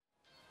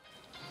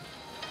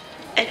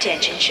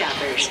Attention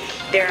shoppers.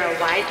 There are a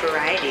wide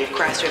variety of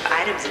Crossrip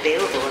items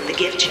available in the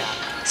gift shop.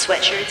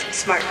 Sweatshirts,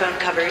 smartphone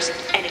covers,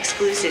 an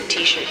exclusive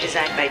t-shirt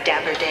designed by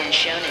Dapper Dan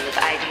Shonen of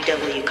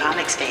IDW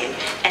Comics fame,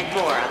 and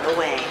more on the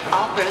way.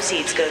 All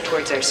proceeds go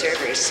towards our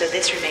servers, so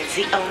this remains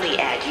the only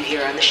ad you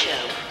hear on the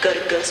show. Go to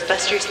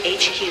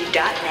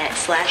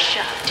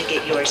ghostbustershq.net/shop to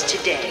get yours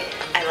today.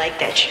 I like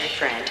that shirt,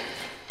 friend.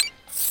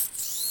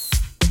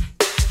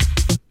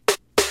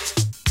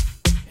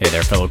 Hey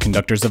there, fellow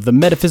conductors of the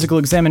Metaphysical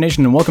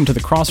Examination, and welcome to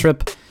the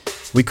Crossrip.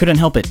 We couldn't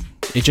help it.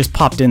 It just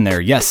popped in there.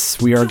 Yes,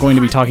 we are going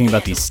to be talking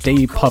about the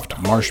Stay Puft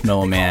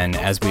Marshmallow Man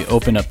as we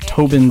open up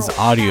Tobin's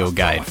audio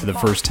guide for the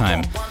first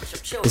time.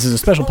 This is a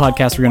special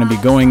podcast. We're going to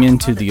be going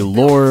into the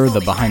lore, the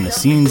behind the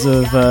scenes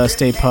of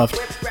Stay Puft.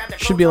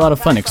 Should be a lot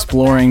of fun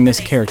exploring this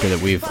character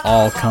that we've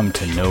all come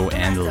to know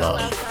and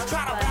love.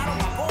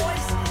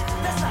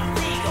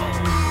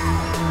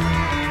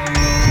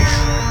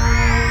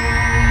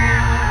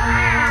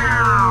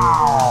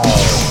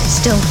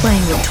 Still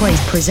Playing with Toys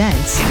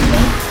presents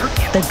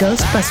the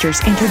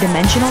Ghostbusters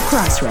Interdimensional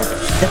Crossrip,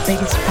 the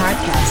biggest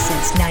podcast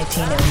since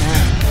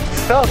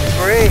 1909. So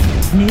great.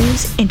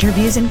 News,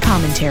 interviews, and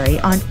commentary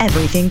on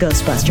everything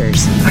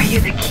Ghostbusters. Are you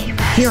the key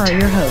master? Here are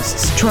your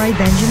hosts, Troy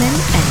Benjamin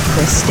and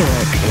Chris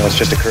Stewart. You know, it's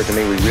just occurred to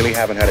me we really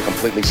haven't had a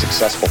completely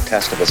successful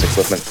test of this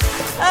equipment.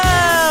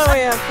 Oh, we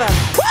have fun.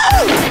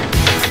 Woo!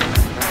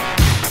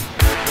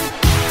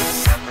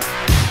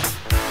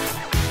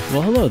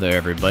 Well, hello there,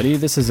 everybody.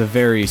 This is a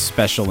very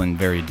special and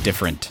very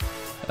different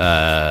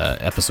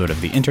episode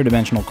of the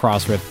Interdimensional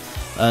Crossrip.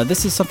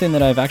 This is something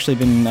that I've actually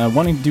been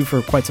wanting to do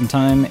for quite some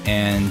time,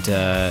 and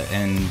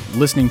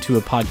listening to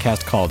a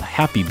podcast called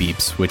Happy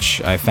Beeps,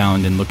 which I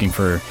found in looking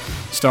for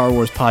Star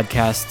Wars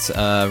podcasts,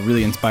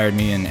 really inspired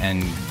me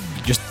and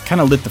just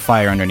kind of lit the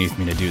fire underneath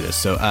me to do this.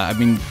 So,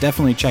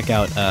 definitely check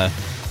out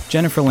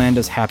Jennifer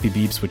Landa's Happy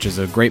Beeps, which is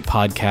a great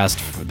podcast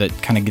that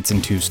kind of gets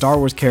into Star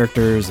Wars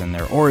characters and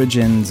their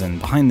origins and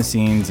behind the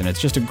scenes, and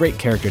it's just a great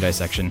character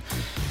dissection.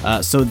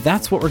 So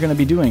that's what we're going to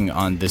be doing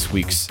on this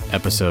week's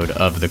episode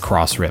of The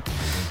Crossrip.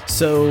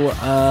 So,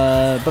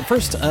 but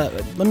first,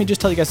 let me just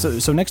tell you guys,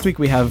 so next week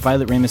we have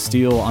Violet Ramus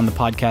Steele on the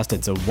podcast.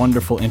 It's a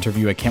wonderful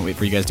interview. I can't wait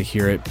for you guys to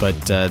hear it,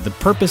 but the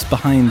purpose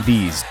behind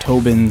these,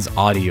 Tobin's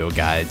audio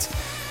guides,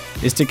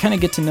 is to kind of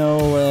get to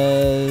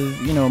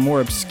know, more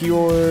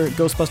obscure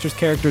Ghostbusters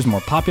characters, more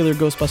popular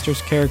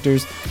Ghostbusters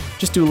characters,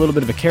 just do a little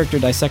bit of a character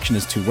dissection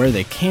as to where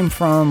they came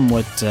from,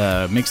 what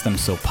makes them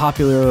so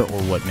popular,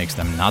 or what makes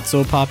them not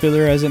so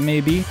popular, as it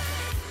may be,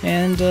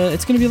 and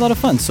it's going to be a lot of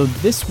fun. So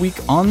this week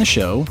on the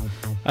show,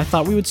 I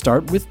thought we would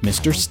start with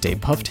Mr. Stay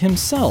Puft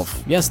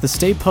himself. Yes, the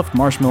Stay Puft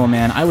Marshmallow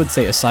Man, I would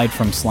say, aside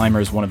from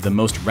Slimer, is one of the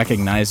most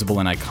recognizable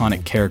and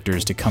iconic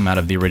characters to come out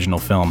of the original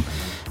film.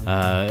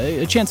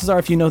 Chances are,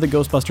 if you know the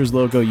Ghostbusters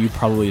logo, you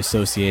probably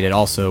associate it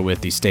also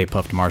with the Stay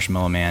Puft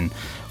Marshmallow Man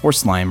or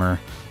Slimer,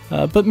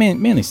 but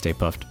mainly Stay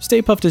Puft.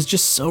 Stay Puft is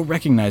just so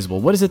recognizable.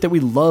 What is it that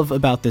we love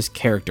about this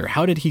character?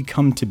 How did he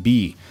come to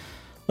be?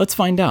 Let's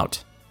find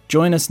out.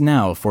 Join us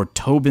now for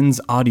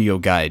Tobin's audio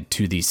guide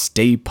to the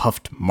Stay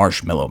Puft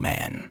Marshmallow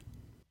Man.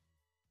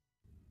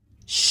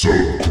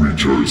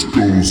 Sub-creatures,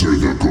 Gozer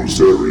the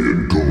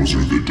Gozerian,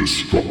 Gozer the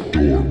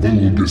Destructor,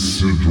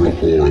 Vulgus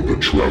Sidrahor the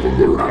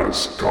Traveler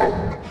has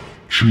come.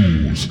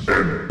 Choose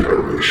and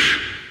perish.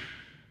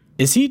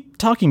 Is he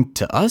talking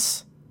to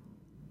us?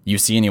 You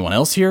see anyone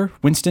else here?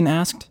 Winston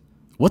asked.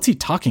 What's he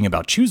talking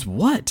about? Choose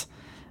what?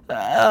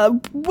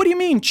 What do you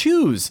mean,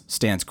 choose?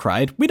 Stans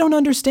cried. We don't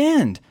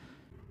understand.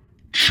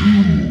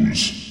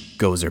 Choose.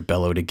 Gozer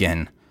bellowed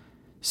again.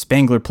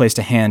 Spangler placed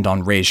a hand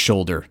on Ray's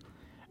shoulder.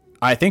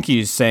 I think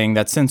he's saying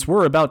that since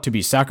we're about to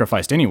be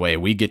sacrificed anyway,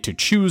 we get to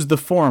choose the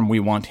form we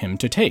want him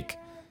to take.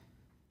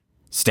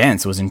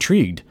 Stans was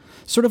intrigued,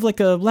 sort of like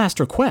a last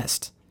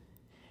request.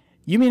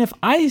 You mean if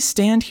I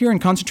stand here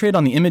and concentrate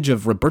on the image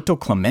of Roberto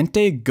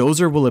Clemente,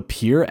 Gozer will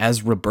appear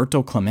as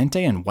Roberto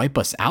Clemente and wipe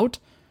us out?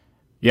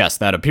 Yes,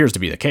 that appears to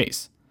be the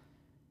case.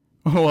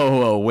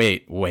 Whoa,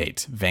 wait,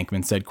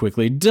 Venkman said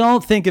quickly.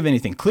 Don't think of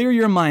anything. Clear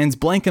your minds,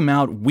 blank them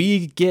out.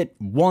 We get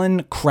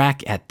one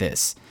crack at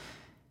this.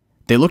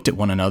 They looked at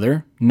one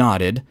another,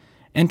 nodded,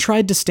 and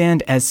tried to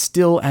stand as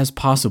still as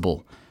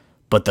possible,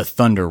 but the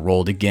thunder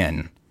rolled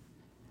again.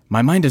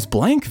 My mind is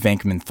blank,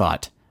 Venkman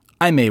thought.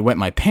 I may wet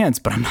my pants,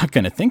 but I'm not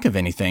going to think of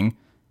anything.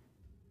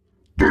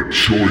 The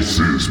choice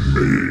is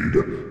made.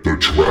 The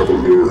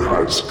Traveler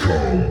has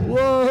come.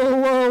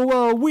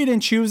 Whoa, we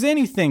didn't choose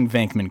anything,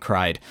 Venkman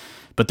cried,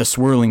 but the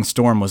swirling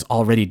storm was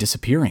already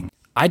disappearing.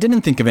 I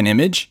didn't think of an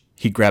image,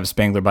 he grabbed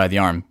Spangler by the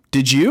arm.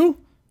 Did you?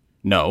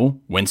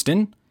 No,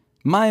 Winston.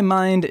 My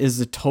mind is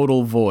a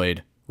total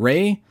void.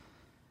 Ray?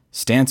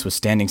 Stans was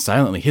standing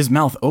silently, his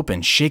mouth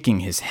open, shaking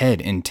his head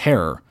in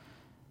terror.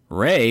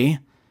 Ray?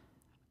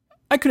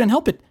 I couldn't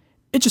help it.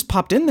 It just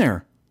popped in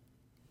there.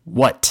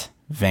 What?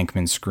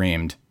 Venkman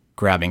screamed,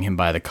 grabbing him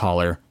by the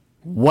collar.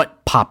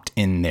 What popped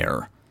in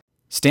there?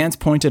 Stans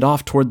pointed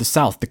off toward the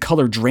south, the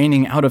color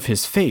draining out of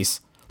his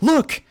face.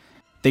 Look!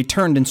 They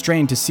turned and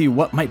strained to see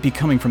what might be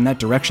coming from that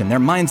direction, their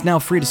minds now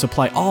free to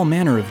supply all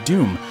manner of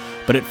doom.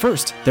 But at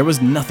first, there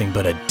was nothing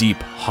but a deep,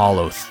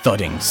 hollow,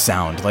 thudding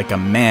sound, like a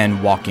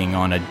man walking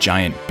on a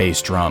giant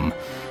bass drum.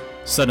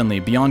 Suddenly,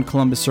 beyond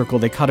Columbus Circle,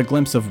 they caught a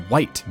glimpse of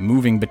white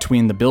moving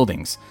between the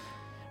buildings.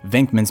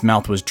 Venkman's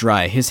mouth was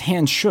dry, his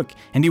hands shook,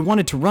 and he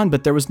wanted to run,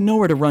 but there was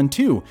nowhere to run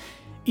to.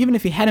 Even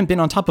if he hadn't been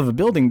on top of a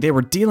building, they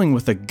were dealing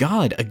with a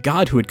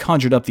god who had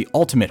conjured up the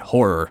ultimate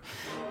horror,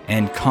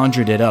 and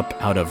conjured it up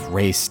out of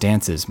Ray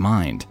Stance's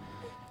mind.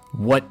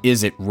 "What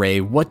is it,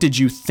 Ray? What did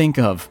you think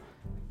of?"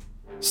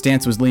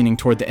 Stance was leaning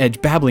toward the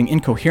edge, babbling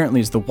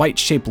incoherently as the white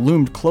shape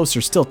loomed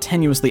closer, still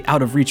tenuously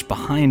out of reach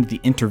behind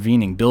the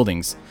intervening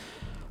buildings.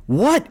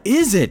 "What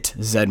is it?"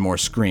 Zedmore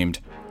screamed.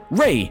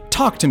 "Ray,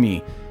 talk to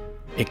me!"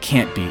 It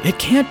can't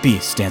be,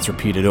 Stance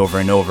repeated over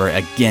and over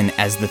again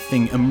as the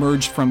thing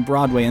emerged from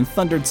Broadway and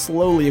thundered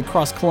slowly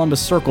across Columbus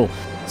Circle,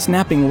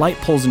 snapping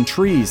light poles and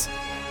trees.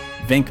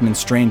 Venkman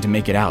strained to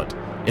make it out.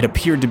 It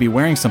appeared to be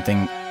wearing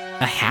something.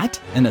 A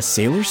hat and a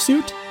sailor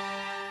suit?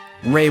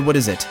 "Ray, what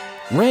is it?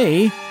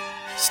 Ray?"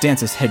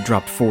 Stance's head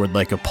dropped forward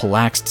like a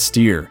polaxed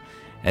steer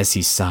as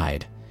he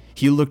sighed.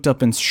 He looked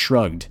up and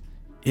shrugged.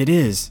 "It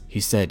is," he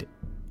said.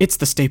 "It's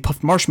the Stay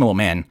Puft Marshmallow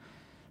Man."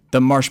 The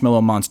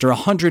marshmallow monster,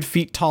 100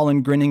 feet tall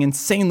and grinning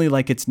insanely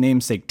like its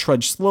namesake,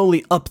 trudged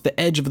slowly up the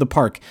edge of the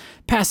park,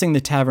 passing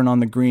the tavern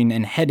on the green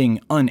and heading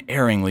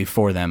unerringly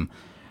for them.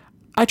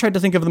 I tried to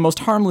think of the most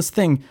harmless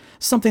thing,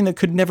 something that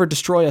could never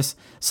destroy us,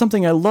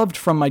 something I loved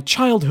from my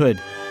childhood.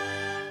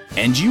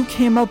 "And you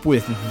came up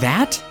with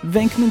that?"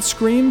 Venkman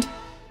screamed.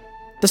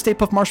 "The Stay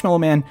Puft Marshmallow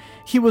Man.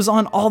 He was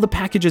on all the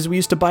packages we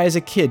used to buy as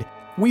a kid.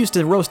 We used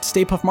to roast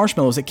Stay Puft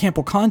marshmallows at Camp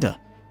Wakanda."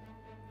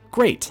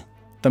 "Great.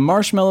 The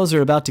marshmallows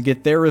are about to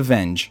get their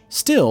revenge.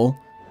 Still,"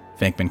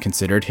 Venkman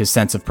considered, his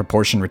sense of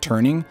proportion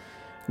returning,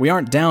 "we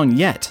aren't down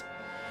yet."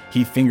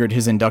 He fingered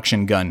his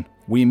induction gun.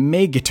 "We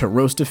may get to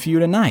roast a few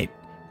tonight."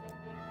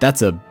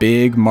 "That's a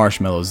big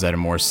marshmallow,"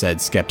 Zeddemore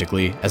said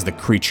skeptically as the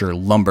creature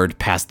lumbered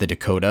past the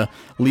Dakota,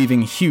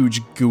 leaving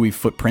huge, gooey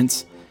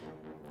footprints.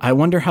 "I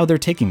wonder how they're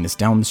taking this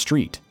down the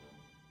street."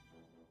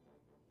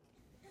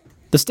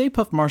 The Stay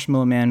Puft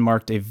Marshmallow Man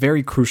marked a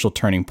very crucial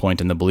turning point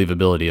in the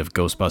believability of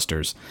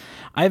Ghostbusters.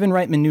 Ivan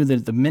Reitman knew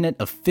that the minute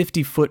a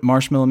 50-foot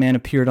Marshmallow Man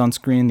appeared on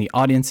screen, the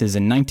audiences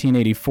in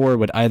 1984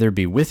 would either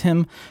be with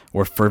him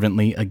or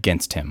fervently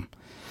against him.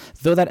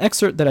 Though that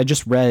excerpt that I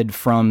just read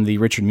from the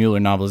Richard Mueller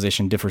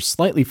novelization differs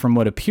slightly from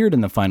what appeared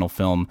in the final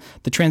film,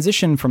 the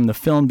transition from the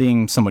film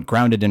being somewhat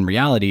grounded in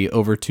reality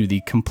over to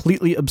the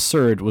completely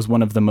absurd was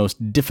one of the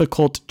most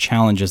difficult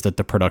challenges that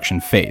the production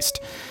faced.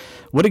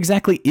 What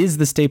exactly is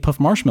the Stay Puft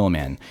Marshmallow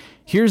Man?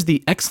 Here's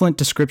the excellent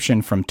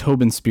description from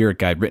Tobin's Spirit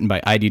Guide written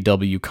by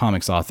IDW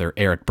Comics author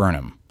Eric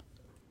Burnham.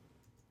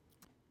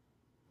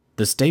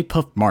 The Stay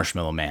Puft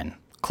Marshmallow Man,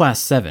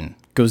 Class 7,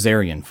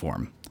 Gozerian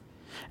form.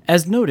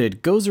 As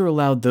noted, Gozer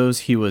allowed those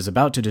he was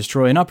about to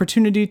destroy an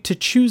opportunity to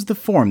choose the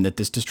form that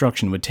this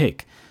destruction would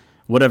take.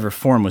 Whatever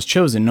form was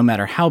chosen, no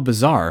matter how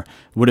bizarre,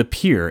 would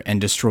appear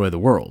and destroy the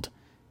world.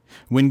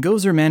 When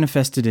Gozer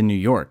manifested in New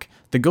York,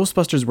 the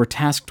Ghostbusters were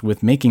tasked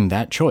with making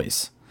that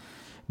choice.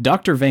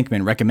 Dr.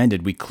 Venkman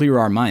recommended we clear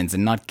our minds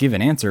and not give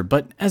an answer,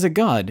 but as a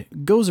god,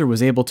 Gozer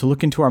was able to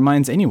look into our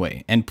minds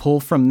anyway and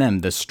pull from them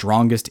the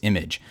strongest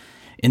image.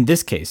 In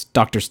this case,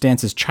 Dr.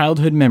 Stance's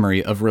childhood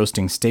memory of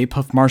roasting Stay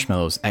Puft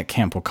marshmallows at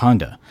Camp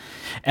Wakanda.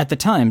 At the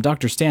time,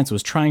 Dr. Stance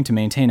was trying to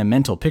maintain a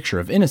mental picture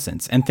of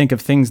innocence and think of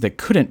things that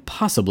couldn't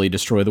possibly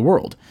destroy the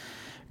world.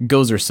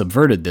 Gozer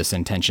subverted this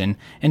intention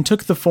and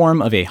took the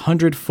form of a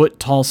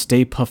 100-foot-tall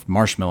Stay Puft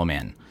Marshmallow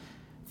Man.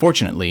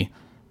 Fortunately,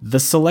 the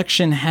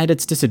selection had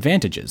its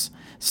disadvantages.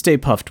 Stay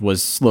Puft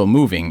was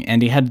slow-moving,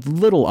 and he had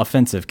little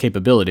offensive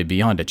capability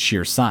beyond its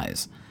sheer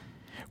size.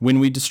 When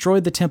we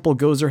destroyed the temple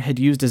Gozer had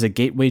used as a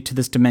gateway to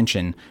this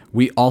dimension,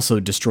 we also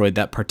destroyed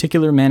that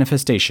particular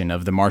manifestation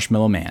of the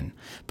Marshmallow Man,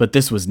 but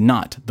this was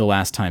not the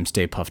last time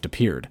Stay Puft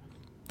appeared.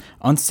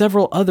 On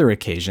several other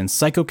occasions,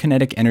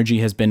 psychokinetic energy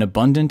has been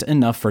abundant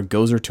enough for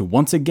Gozer to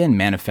once again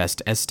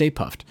manifest as Stay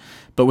Puft,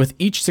 but with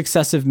each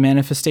successive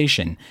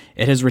manifestation,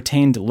 it has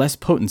retained less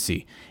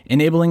potency,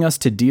 enabling us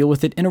to deal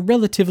with it in a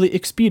relatively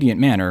expedient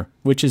manner,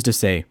 which is to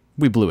say,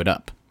 we blew it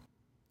up.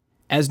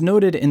 As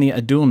noted in the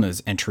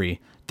Adulna's entry,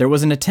 there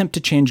was an attempt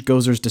to change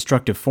Gozer's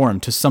destructive form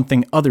to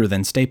something other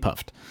than Stay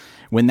Puft.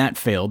 When that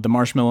failed, the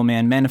Marshmallow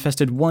Man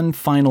manifested one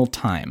final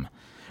time.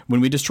 When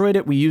we destroyed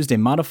it, we used a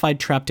modified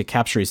trap to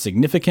capture a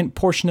significant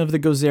portion of the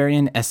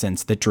Gozerian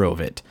essence that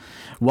drove it.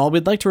 While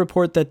we'd like to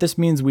report that this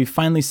means we've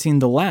finally seen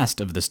the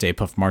last of the Stay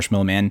Puft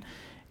Marshmallow Man,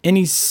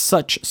 any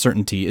such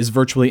certainty is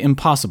virtually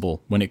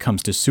impossible when it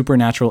comes to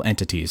supernatural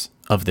entities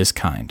of this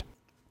kind.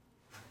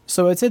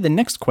 So I'd say the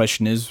next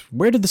question is,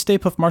 where did the Stay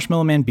Puft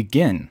Marshmallow Man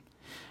begin?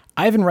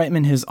 Ivan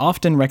Reitman has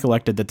often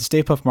recollected that the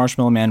Stay Puft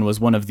Marshmallow Man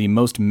was one of the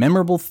most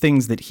memorable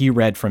things that he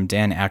read from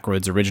Dan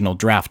Aykroyd's original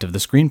draft of the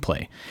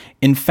screenplay.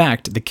 In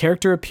fact, the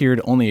character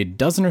appeared only a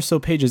dozen or so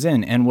pages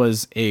in and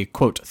was a,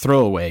 quote,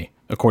 throwaway,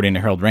 according to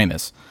Harold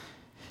Ramis.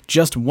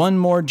 Just one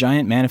more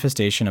giant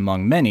manifestation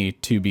among many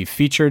to be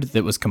featured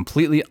that was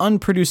completely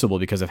unproducible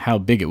because of how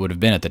big it would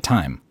have been at the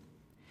time.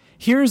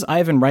 Here's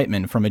Ivan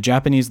Reitman from a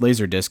Japanese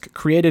Laserdisc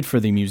created for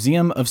the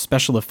Museum of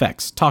Special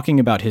Effects, talking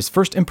about his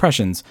first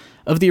impressions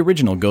of the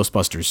original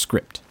Ghostbusters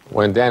script.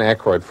 When Dan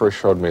Aykroyd first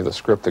showed me the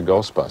script of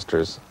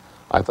Ghostbusters,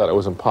 I thought it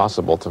was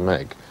impossible to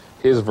make.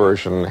 His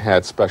version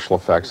had special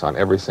effects on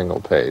every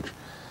single page.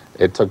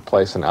 It took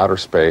place in outer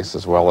space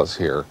as well as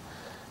here.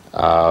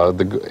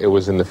 It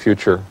was in the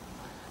future,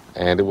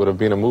 and it would have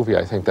been a movie,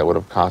 I think, that would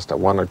have cost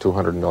 $100 or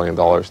 $200 million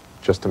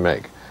just to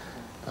make.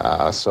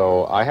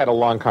 So I had a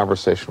long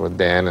conversation with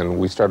Dan, and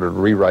we started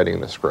rewriting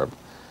the script.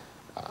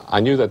 I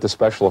knew that the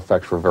special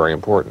effects were very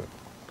important,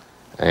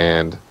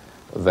 and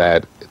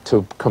that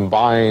to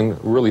combine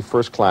really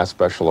first-class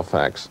special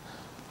effects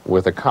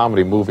with a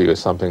comedy movie was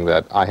something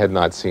that I had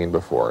not seen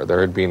before.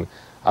 There had been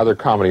other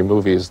comedy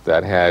movies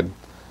that had,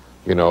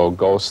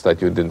 ghosts that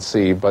you didn't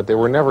see, but they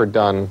were never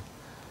done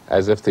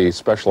as if the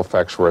special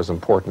effects were as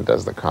important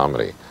as the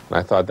comedy. And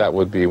I thought that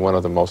would be one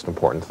of the most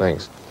important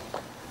things.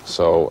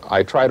 So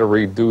I try to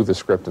redo the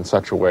script in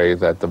such a way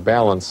that the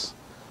balance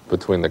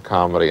between the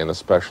comedy and the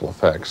special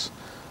effects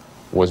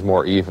was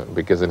more even,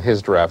 because in his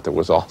draft it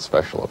was all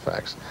special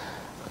effects.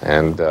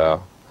 And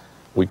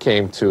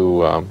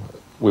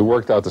we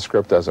worked out the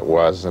script as it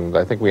was, and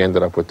I think we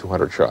ended up with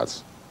 200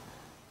 shots.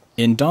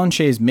 In Don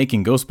Che's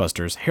Making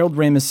Ghostbusters, Harold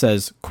Ramis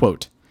says,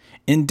 quote,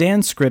 "In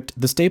Dan's script,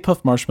 the Stay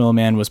Puft Marshmallow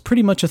Man was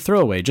pretty much a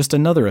throwaway, just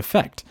another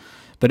effect.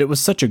 But it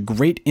was such a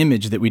great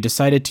image that we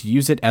decided to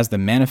use it as the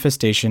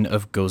manifestation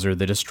of Gozer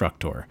the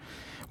Destructor.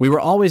 We were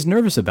always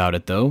nervous about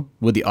it, though.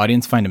 Would the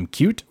audience find him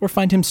cute or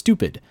find him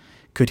stupid?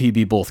 Could he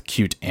be both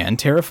cute and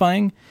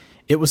terrifying?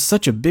 It was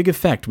such a big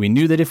effect, we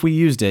knew that if we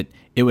used it,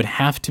 it would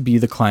have to be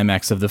the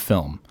climax of the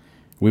film.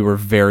 We were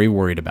very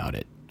worried about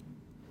it."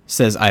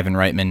 Says Ivan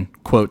Reitman,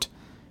 quote,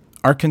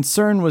 "Our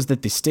concern was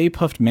that the Stay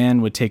Puft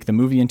Man would take the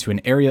movie into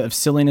an area of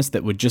silliness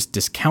that would just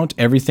discount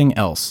everything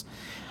else.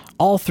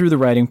 All through the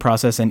writing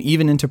process and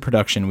even into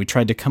production, we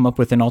tried to come up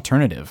with an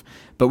alternative,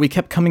 but we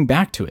kept coming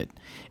back to it.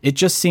 It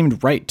just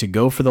seemed right to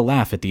go for the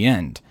laugh at the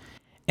end.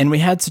 And we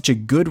had such a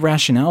good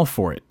rationale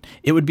for it.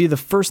 It would be the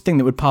first thing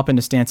that would pop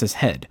into Stantz's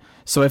head.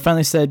 So I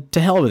finally said, to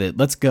hell with it,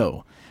 let's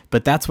go.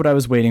 But that's what I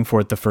was waiting for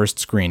at the first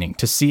screening,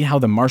 to see how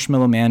the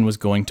Marshmallow Man was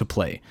going to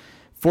play.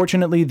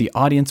 Fortunately, the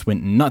audience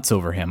went nuts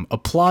over him,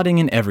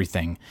 applauding and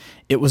everything.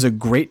 It was a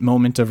great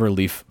moment of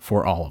relief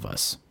for all of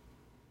us."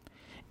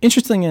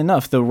 Interestingly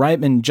enough, though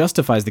Reitman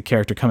justifies the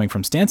character coming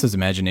from Stantz's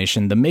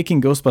imagination, the Making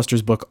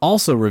Ghostbusters book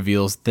also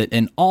reveals that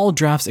in all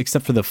drafts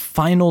except for the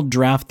final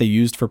draft they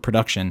used for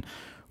production,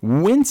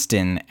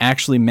 Winston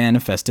actually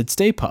manifested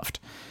Stay Puft.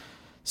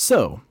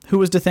 So, who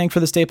was to thank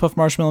for the Stay Puft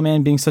Marshmallow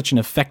Man being such an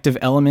effective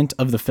element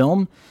of the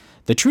film?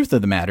 The truth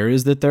of the matter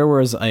is that there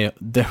was a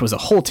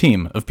whole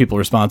team of people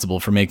responsible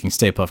for making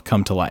Stay Puft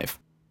come to life.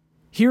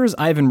 Here is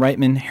Ivan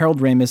Reitman,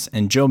 Harold Ramis,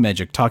 and Joe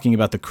Medjuck talking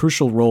about the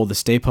crucial role the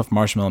Stay Puft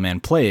Marshmallow Man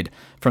played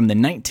from the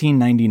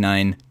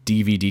 1999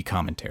 DVD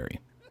commentary.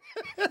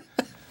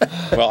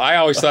 Well, I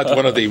always thought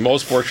one of the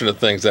most fortunate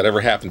things that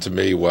ever happened to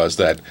me was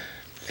that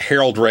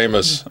Harold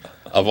Ramis,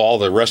 of all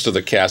the rest of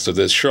the cast of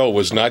this show,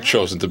 was not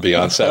chosen to be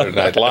on Saturday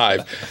Night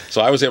Live.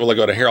 So I was able to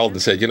go to Harold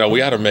and say,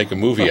 we ought to make a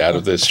movie out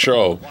of this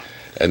show.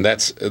 And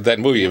that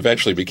movie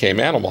eventually became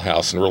Animal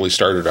House and really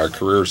started our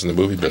careers in the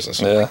movie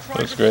business. Yeah,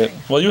 that's great.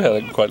 Well, you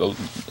had quite a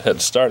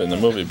head start in the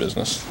movie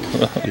business.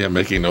 Yeah,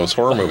 making those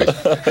horror movies.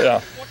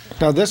 Yeah.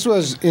 Now, this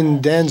was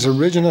in Dan's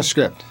original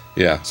script.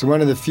 Yeah. So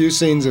one of the few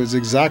scenes that was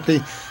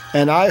exactly,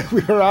 and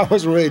we were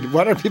always worried,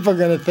 what are people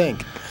going to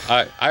think?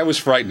 I was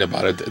frightened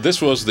about it.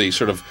 This was the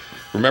sort of,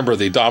 remember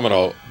the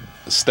domino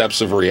steps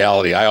of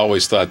reality. I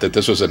always thought that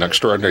this was an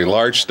extraordinarily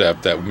large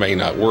step that may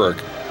not work.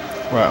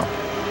 Wow.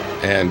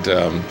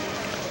 And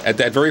at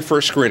that very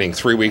first screening,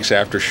 3 weeks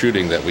after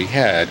shooting that we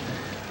had,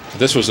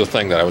 this was the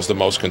thing that I was the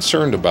most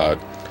concerned about.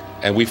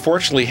 And we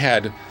fortunately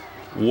had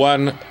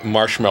one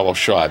marshmallow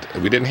shot.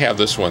 We didn't have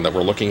this one that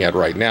we're looking at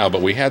right now,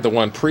 but we had the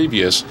one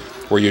previous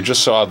where you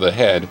just saw the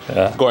head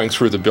going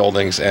through the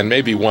buildings and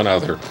maybe one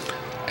other.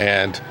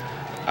 And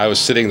I was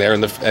sitting there,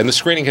 and the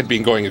screening had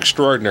been going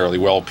extraordinarily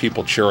well,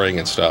 people cheering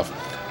and stuff.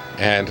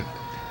 And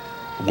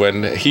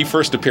when he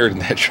first appeared in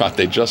that shot,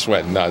 they just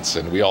went nuts,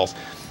 and we all...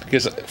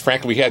 Because,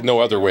 frankly, we had no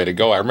other way to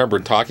go. I remember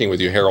talking with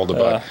you, Harold,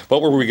 about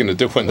what were we going to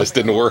do when this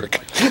didn't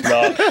work.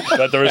 No,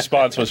 but the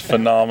response was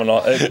phenomenal.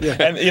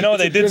 And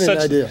they did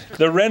such...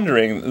 The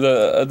rendering,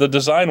 the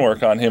design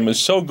work on him is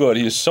so good.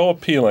 He's so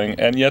appealing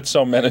and yet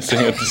so menacing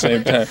at the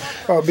same time.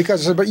 Oh,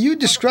 but you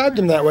described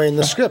him that way in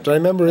the script. I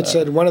remember it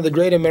said, one of the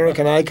great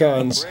American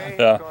icons.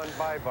 Yeah.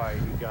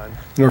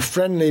 You're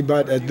friendly,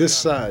 but at this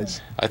size.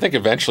 I think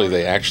eventually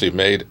they actually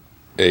made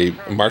a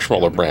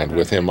marshmallow brand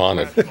with him on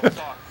it.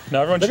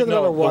 Now, everyone should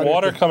know the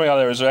water coming out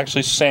of there is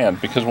actually sand,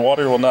 because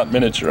water will not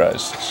miniaturize.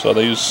 So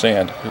they use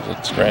sand because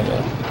it's granular.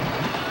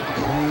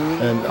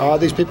 And all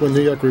these people in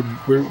New York were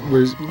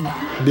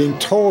being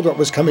told what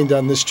was coming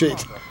down the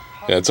street.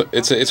 Yeah,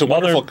 it's a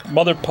wonderful...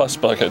 Mother Puss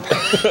Bucket.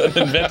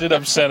 Invented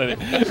obscenity.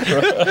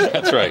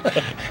 That's right.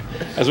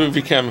 As we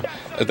become...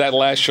 That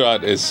last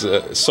shot is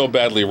so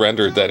badly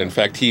rendered that, in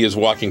fact, he is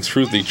walking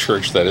through the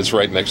church that is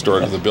right next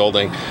door to the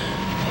building.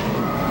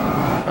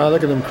 Oh,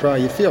 look at them cry.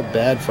 You feel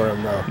bad for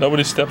them, though.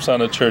 Nobody steps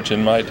on a church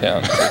in my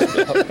town.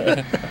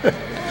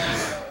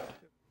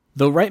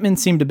 Though Reitman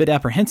seemed a bit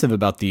apprehensive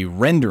about the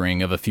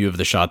rendering of a few of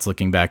the shots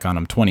looking back on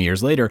them 20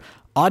 years later,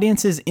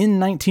 audiences in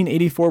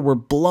 1984 were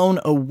blown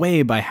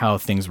away by how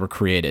things were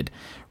created.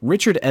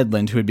 Richard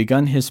Edlund, who had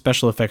begun his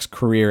special effects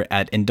career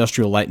at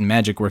Industrial Light and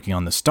Magic working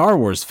on the Star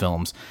Wars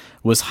films,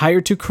 was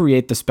hired to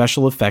create the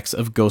special effects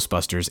of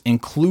Ghostbusters,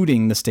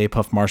 including the Stay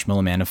Puft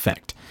Marshmallow Man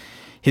effect.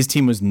 His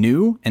team was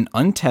new and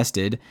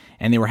untested,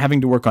 and they were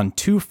having to work on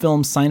 2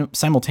 films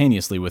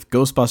simultaneously with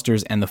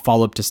Ghostbusters and the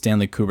follow-up to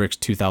Stanley Kubrick's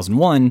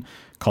 2001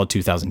 called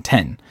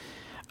 2010.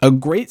 A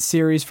great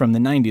series from the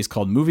 90s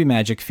called Movie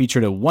Magic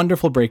featured a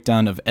wonderful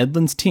breakdown of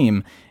Edlund's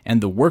team and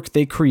the work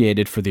they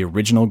created for the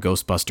original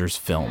Ghostbusters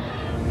film.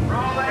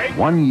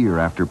 1 year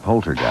after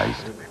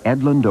Poltergeist,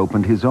 Edlund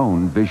opened his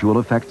own visual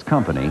effects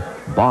company,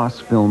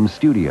 Boss Film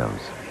Studios,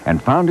 and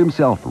found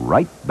himself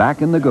right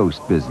back in the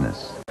ghost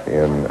business.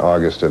 In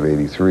August of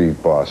 '83,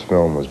 Boss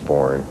Film was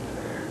born.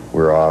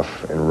 We're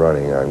off and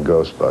running on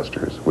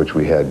Ghostbusters, which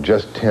we had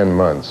just 10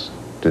 months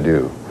to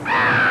do.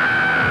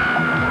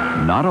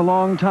 Not a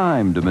long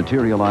time to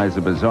materialize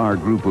a bizarre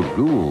group of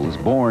ghouls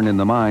born in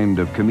the mind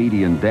of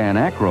comedian Dan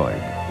Aykroyd.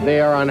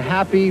 They are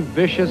unhappy,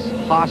 vicious,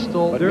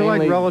 hostile. They're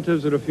like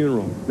relatives at a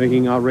funeral,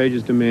 making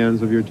outrageous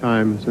demands of your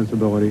time and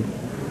sensibility.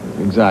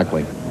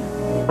 Exactly.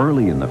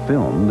 Early in the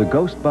film, the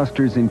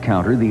Ghostbusters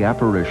encounter the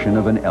apparition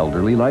of an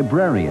elderly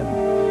librarian,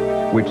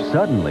 which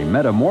suddenly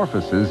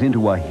metamorphoses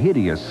into a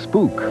hideous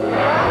spook.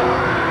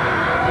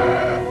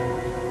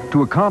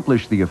 To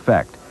accomplish the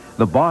effect,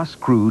 the Boss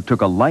crew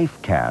took a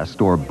life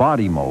cast or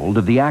body mold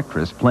of the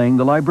actress playing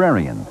the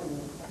librarian.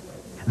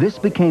 This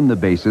became the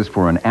basis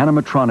for an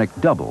animatronic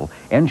double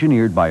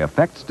engineered by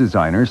effects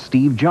designer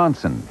Steve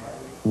Johnson.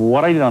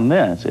 What I did on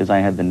this is I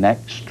had the neck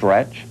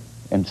stretch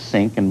and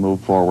sink and move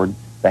forward,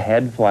 the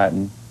head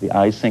flatten, the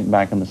eyes sink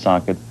back in the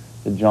socket,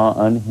 the jaw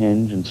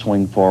unhinge and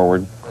swing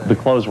forward. The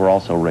clothes were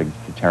also rigged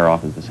to tear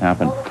off as this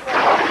happened.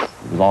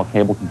 It was all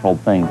cable-controlled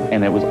thing,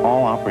 and it was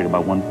all operated by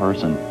one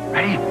person.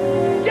 Ready?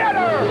 Get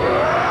her!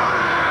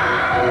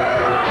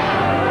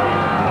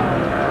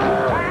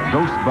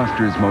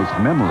 Ghostbusters' most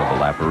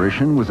memorable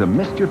apparition was a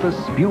mischievous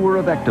spewer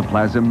of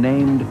ectoplasm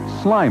named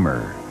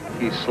Slimer.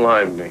 He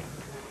slimed me.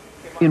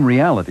 In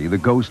reality, the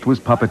ghost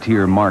was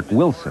puppeteer Mark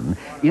Wilson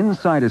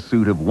inside a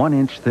suit of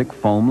 1-inch thick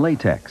foam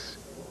latex.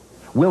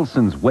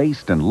 Wilson's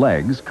waist and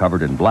legs,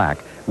 covered in black,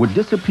 would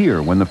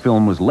disappear when the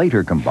film was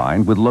later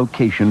combined with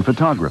location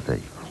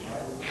photography.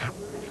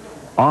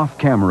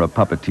 Off-camera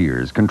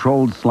puppeteers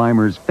controlled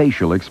Slimer's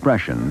facial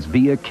expressions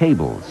via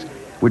cables,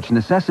 which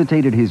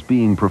necessitated his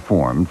being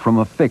performed from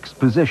a fixed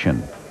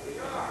position.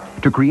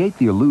 To create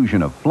the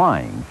illusion of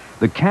flying,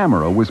 the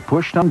camera was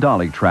pushed on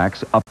dolly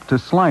tracks up to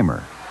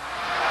Slimer,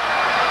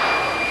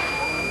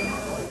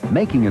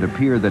 making it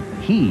appear that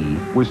he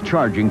was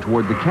charging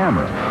toward the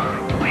camera.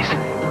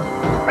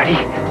 Ready?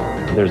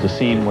 There's a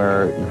scene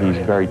where he's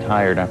very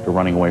tired after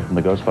running away from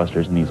the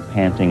Ghostbusters, and he's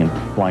panting and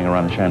flying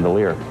around a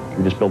chandelier.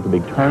 We just built a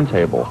big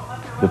turntable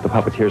that the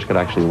puppeteers could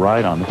actually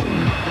ride on.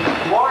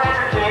 More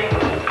energy!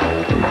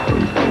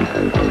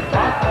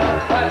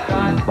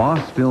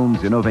 Boss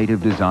Film's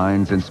innovative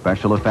designs and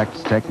special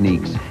effects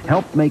techniques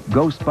helped make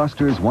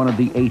Ghostbusters one of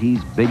the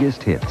 80s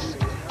biggest hits,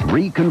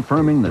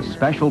 reconfirming the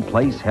special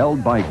place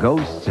held by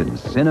ghosts in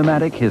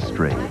cinematic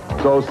history.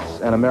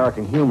 Ghosts and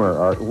American humor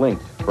are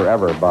linked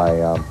forever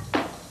by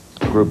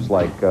groups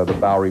like the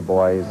Bowery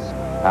Boys,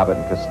 Abbott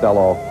and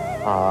Costello,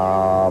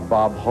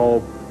 Bob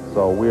Hope.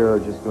 So we're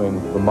just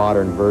doing the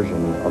modern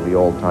version of the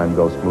old-time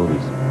ghost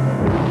movies.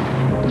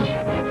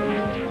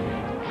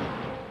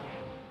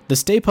 The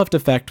Stay Puft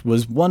effect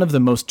was one of the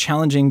most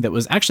challenging that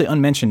was actually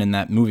unmentioned in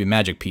that Movie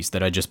Magic piece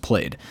that I just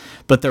played.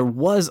 But there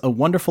was a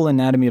wonderful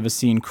anatomy of a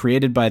scene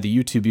created by the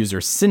YouTube user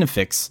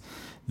Cinefix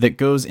that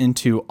goes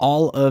into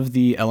all of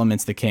the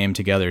elements that came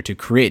together to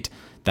create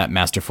that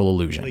masterful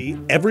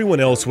illusion. Everyone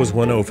else was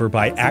won over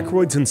by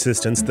Aykroyd's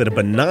insistence that a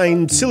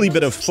benign, silly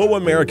bit of faux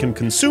American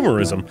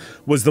consumerism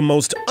was the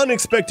most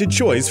unexpected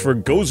choice for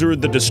Gozer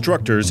the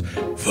Destructor's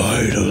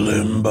vital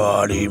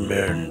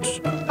embodiment.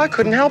 I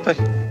couldn't help it.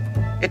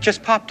 It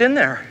just popped in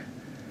there.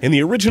 In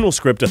the original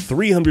script, a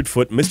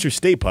 300-foot Mr.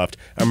 Stay Puft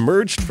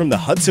emerged from the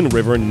Hudson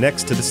River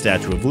next to the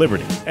Statue of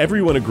Liberty.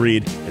 Everyone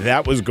agreed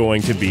that was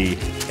going to be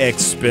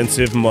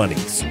expensive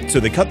monies. So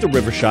they cut the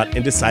river shot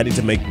and decided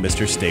to make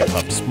Mr. Stay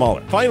Puft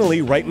smaller.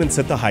 Finally, Reitman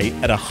set the height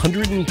at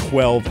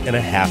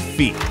 112.5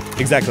 feet,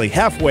 exactly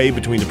halfway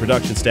between the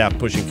production staff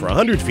pushing for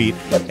 100 feet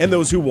and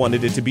those who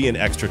wanted it to be an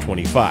extra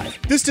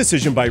 25. This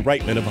decision by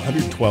Reitman of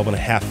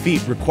 112.5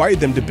 feet required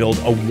them to build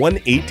a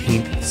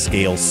 1/18th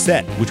scale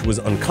set, which was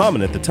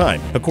uncommon at the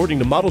time. According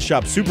to model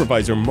shop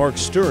supervisor Mark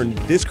Stern,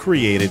 this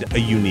created a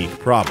unique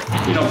problem.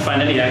 You don't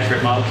find any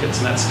accurate model kits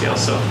in that scale,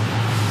 so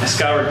I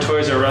scoured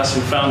Toys R Us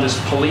and found this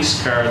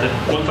police car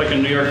that looked like a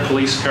New York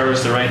police car,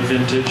 was the right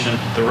vintage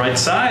and the right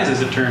size,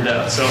 as it turned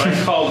out. So I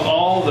called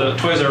all all the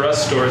Toys R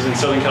Us stores in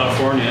Southern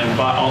California and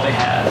bought all they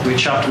had. We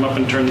chopped them up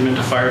and turned them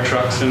into fire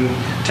trucks and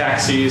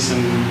taxis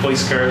and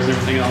police cars and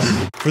everything else.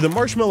 For the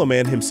Marshmallow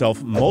Man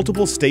himself,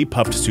 multiple Stay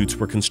Puft suits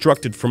were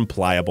constructed from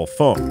pliable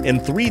foam,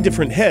 and 3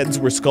 different heads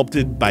were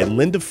sculpted by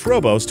Linda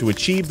Frobos to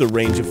achieve the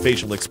range of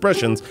facial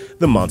expressions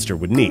the monster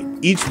would need.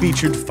 Each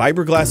featured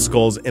fiberglass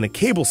skulls and a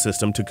cable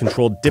system to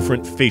control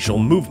different facial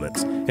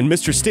movements. And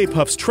Mr. Stay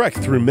Puft's trek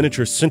through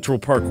miniature Central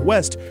Park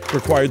West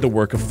required the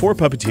work of 4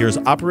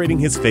 puppeteers operating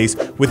his face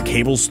with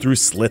cables through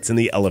slits in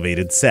the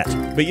elevated set.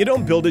 But you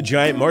don't build a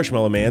giant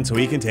Marshmallow Man so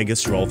he can take a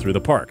stroll through the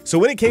park. So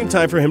when it came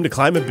time for him to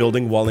climb a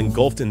building while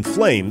engulfed in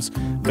flames,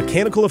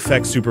 mechanical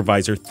effects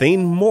supervisor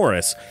Thane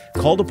Morris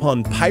called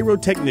upon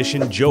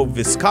pyrotechnician Joe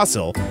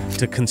Viscasil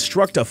to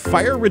construct a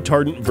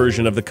fire-retardant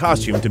version of the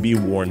costume to be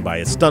worn by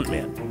a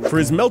stuntman. For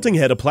his melting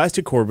head, a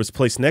plastic cord was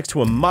placed next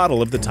to a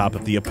model of the top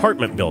of the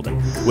apartment building,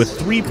 with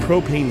 3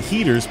 propane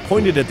heaters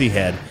pointed at the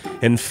head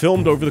and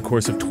filmed over the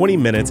course of 20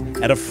 minutes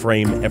at a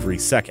frame every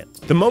second.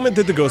 The moment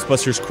that the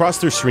Ghostbusters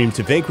crossed their stream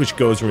to vanquish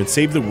Gozer and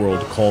save the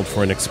world called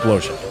for an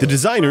explosion. The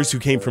designers, who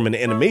came from an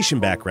animation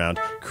background,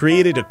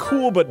 created a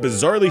cool but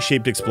bizarrely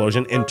shaped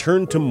explosion and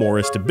turned to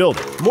Morris to build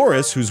it.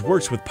 Morris, whose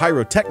works with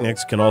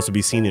pyrotechnics can also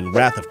be seen in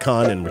Wrath of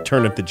Khan and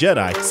Return of the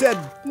Jedi, said,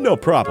 "No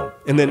problem."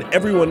 And then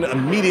everyone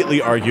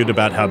immediately argued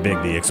about how big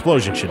the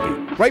explosion should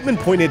be. Reitman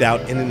pointed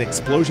out in an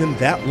explosion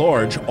that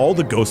large, all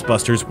the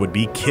Ghostbusters would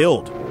be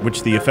killed,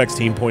 which the effects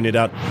team pointed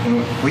out,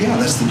 well, yeah,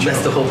 that's the joke.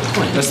 That's the whole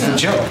point. That's the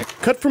joke.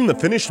 Cut from the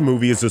finished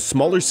movie is a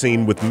smaller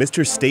scene with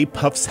Mr. Stay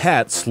Puft's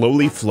hat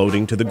slowly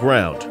floating to the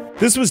ground.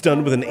 This was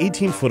done with an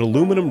 18-foot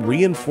aluminum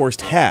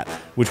reinforced hat,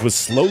 which was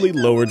slowly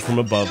lowered from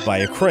above by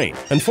a crane.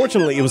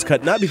 Unfortunately, it was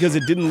cut not because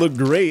it didn't look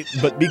great,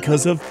 but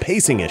because of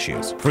pacing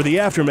issues. For the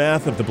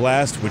aftermath of the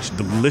blast, which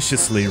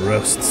deliciously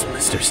roasts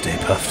Mr. Stay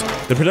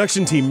Puft, the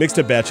production team mixed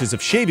up batches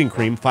of shaving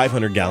cream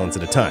 500 gallons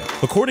at a time.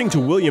 According to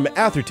William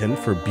Atherton,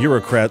 for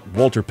bureaucrat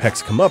Walter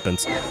Peck's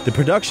comeuppance, the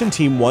production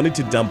team wanted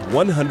to dump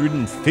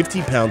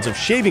 150 pounds of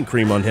shaving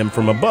cream on him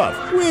from above,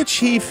 which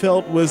he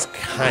felt was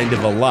kind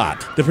of a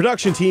lot. The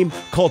production team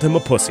called him a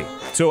pussy,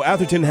 so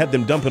Atherton had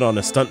them dump it on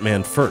a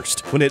stuntman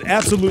first. When it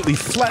absolutely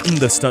flattened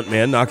the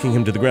stuntman, knocking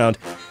him to the ground,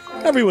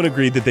 everyone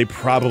agreed that they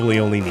probably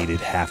only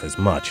needed half as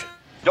much.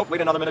 Don't wait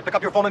another minute. Pick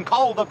up your phone and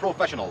call the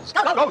professionals.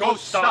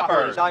 Ghost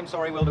Stoppers! I'm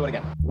sorry, we'll do it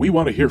again. We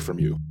want to hear from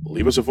you.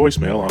 Leave us a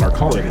voicemail on our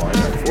call-in line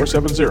at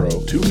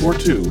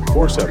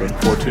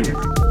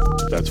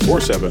 470-242-4742. That's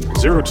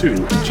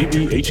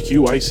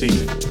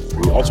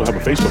 4702-GBHQIC. We also have a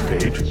Facebook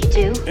page. You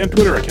do? And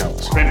Twitter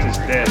accounts. Spence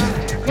is dead.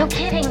 No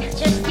kidding.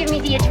 Just give me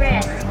the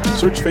address.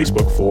 Search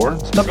Facebook for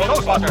the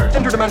Ghostbusters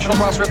Interdimensional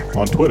Crossrip.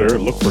 On Twitter,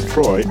 look for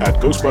Troy at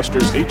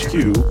Ghostbusters HQ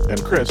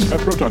and Chris at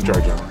Proton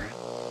Charger.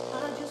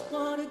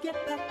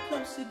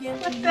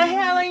 What the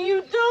hell are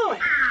you doing?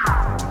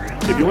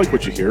 If you like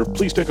what you hear,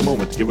 please take a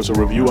moment to give us a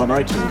review on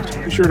iTunes.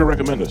 Be sure to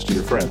recommend us to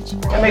your friends.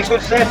 That makes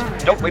good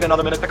sense. Don't wait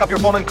another minute. Pick up your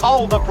phone and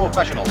call the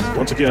professionals.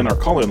 Once again, our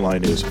call-in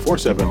line is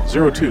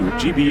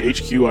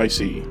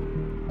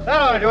 4702-GBHQIC. That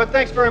ought to do it.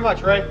 Thanks very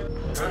much, Ray.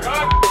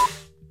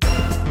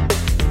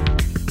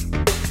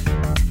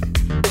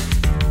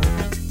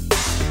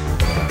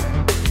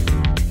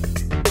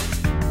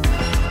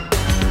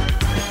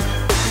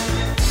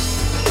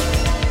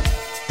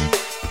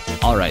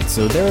 Alright,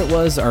 so there it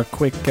was, our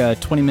quick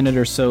 20-minute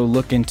or so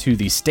look into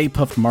the Stay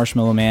Puft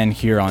Marshmallow Man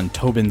here on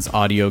Tobin's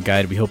Audio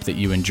Guide. We hope that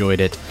you enjoyed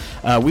it.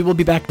 We will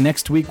be back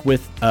next week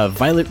with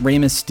Violet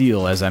Ramis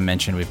Steele. As I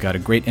mentioned, we've got a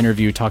great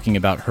interview talking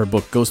about her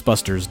book,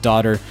 Ghostbusters'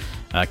 Daughter.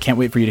 Can't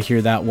wait for you to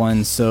hear that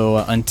one.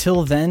 So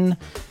until then,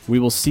 we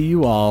will see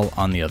you all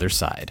on the other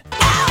side.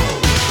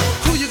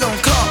 Who you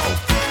gonna call?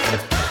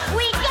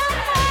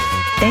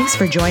 Thanks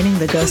for joining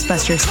the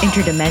Ghostbusters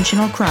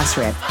Interdimensional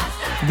Crossrip.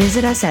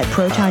 Visit us at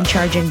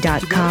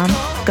protoncharging.com,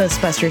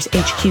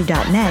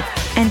 ghostbustershq.net,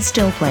 and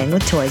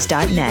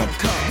stillplayingwithtoys.net.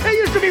 That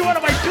used to be one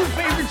of my 2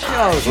 favorite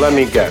shows. Let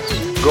me guess.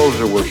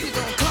 Gozer worship.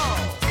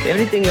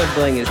 Everything you're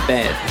doing is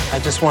bad. I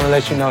just want to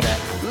let you know that.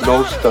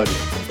 No study.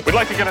 We'd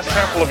like to get a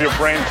sample of your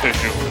brain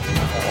tissue.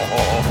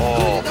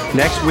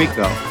 Next week,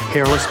 though,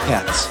 hairless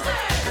pets.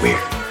 Weird.